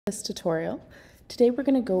This tutorial. Today we're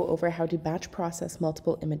going to go over how to batch process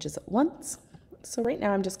multiple images at once. So right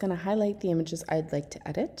now I'm just going to highlight the images I'd like to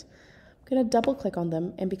edit. I'm going to double click on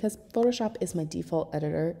them, and because Photoshop is my default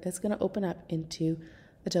editor, it's going to open up into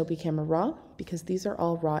Adobe Camera Raw because these are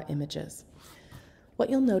all raw images. What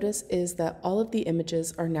you'll notice is that all of the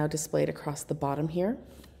images are now displayed across the bottom here.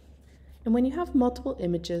 And when you have multiple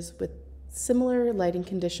images with similar lighting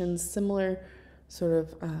conditions, similar sort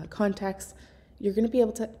of context, you're going to be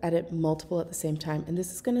able to edit multiple at the same time, and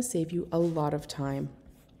this is going to save you a lot of time.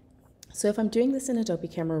 So if I'm doing this in Adobe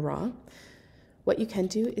Camera Raw, what you can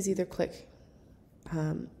do is either click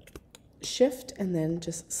Shift and then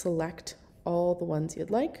just select all the ones you'd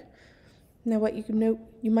like. Now what you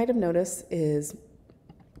might have noticed is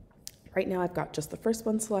right now I've got just the first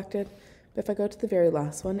one selected, but if I go to the very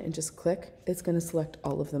last one and just click, it's going to select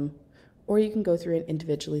all of them. Or you can go through and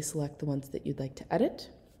individually select the ones that you'd like to edit.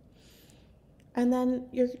 And then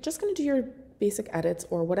you're just going to do your basic edits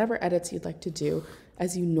or whatever edits you'd like to do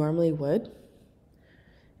as you normally would.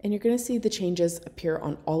 And you're going to see the changes appear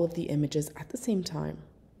on all of the images at the same time.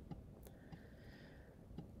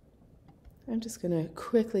 I'm just going to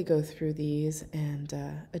quickly go through these and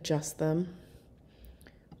adjust them.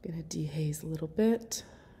 I'm going to dehaze a little bit.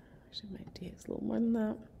 Actually, I might dehaze a little more than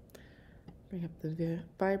that. Bring up the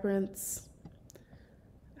vibrance,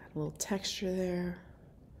 add a little texture there.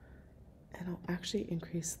 And I'll actually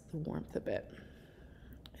increase the warmth a bit.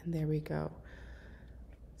 And there we go.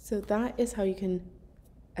 So that is how you can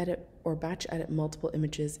edit or batch edit multiple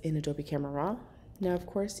images in Adobe Camera Raw. Now, of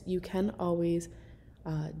course, you can always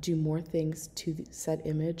do more things to the said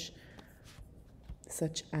image,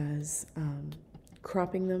 such as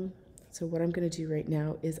cropping them. So what I'm going to do right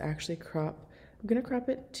now is actually I'm going to crop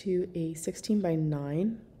it to a 16:9.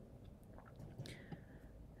 And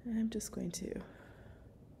I'm just going to,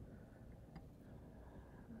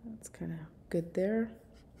 that's kind of good there.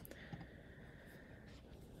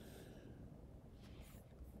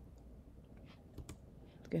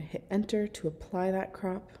 I'm going to hit enter to apply that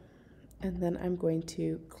crop, and then I'm going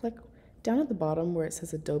to click down at the bottom where it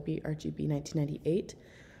says Adobe RGB 1998,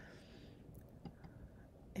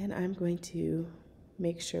 and I'm going to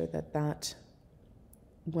make sure that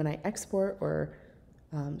when I export or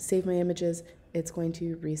save my images, it's going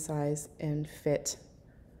to resize and fit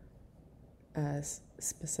a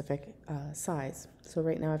specific size. So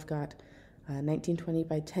right now I've got 1920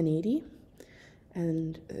 by 1080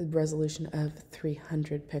 and a resolution of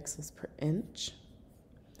 300 pixels per inch.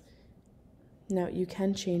 Now you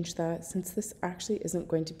can change that. Since this actually isn't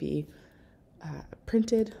going to be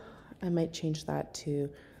printed, I might change that to,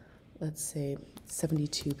 let's say,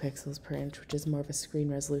 72 pixels per inch, which is more of a screen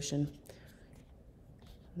resolution.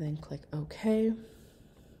 Then click OK.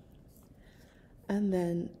 And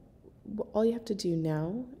then all you have to do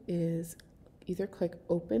now is either click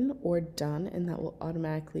open or done, and that will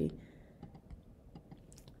automatically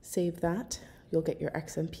save that. You'll get your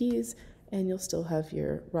XMPs and you'll still have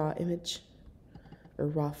your raw image or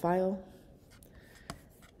raw file.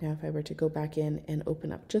 Now if I were to go back in and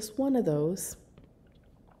open up just one of those,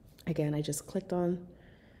 again, I just clicked on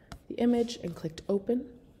the image and clicked open,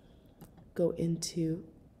 go into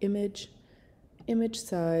image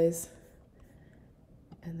size,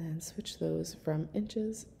 and then switch those from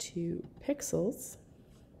inches to pixels.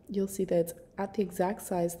 You'll see that it's at the exact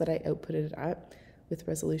size that I outputted it at with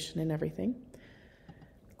resolution and everything.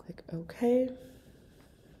 Click OK.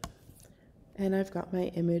 And I've got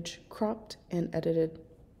my image cropped and edited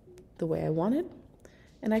the way I wanted.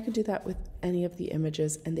 And I could do that with any of the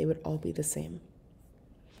images and they would all be the same.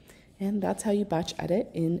 And that's how you batch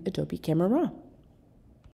edit in Adobe Camera Raw.